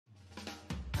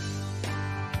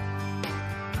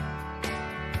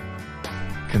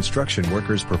Construction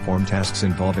workers perform tasks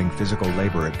involving physical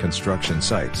labor at construction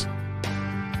sites.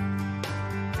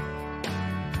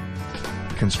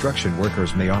 Construction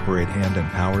workers may operate hand and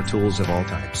power tools of all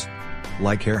types,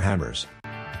 like air hammers,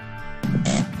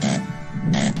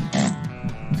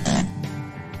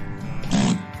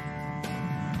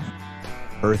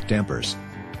 earth dampers,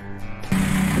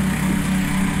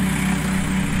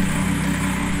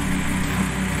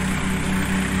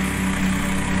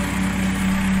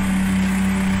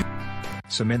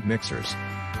 cement mixers,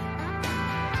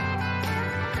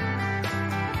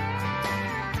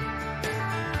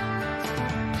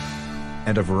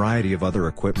 and a variety of other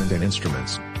equipment and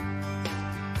instruments.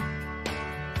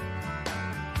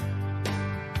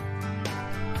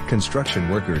 Construction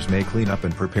workers may clean up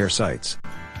and prepare sites,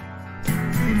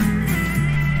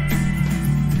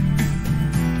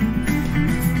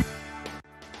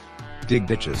 dig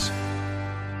ditches,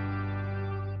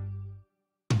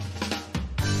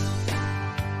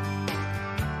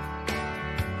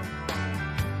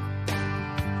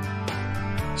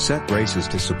 set braces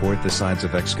to support the sides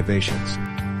of excavations,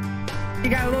 You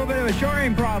got a little bit of a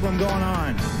shoring problem going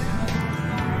on.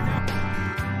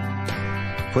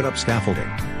 put up scaffolding,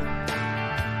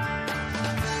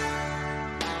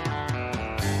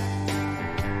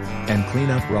 and clean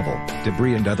up rubble,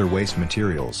 debris and other waste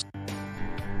materials.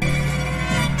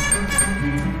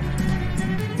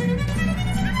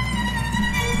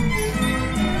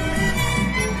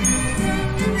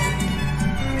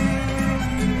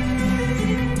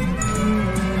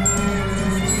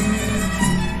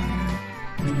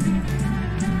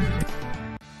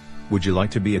 Would you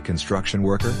like to be a construction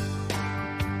worker?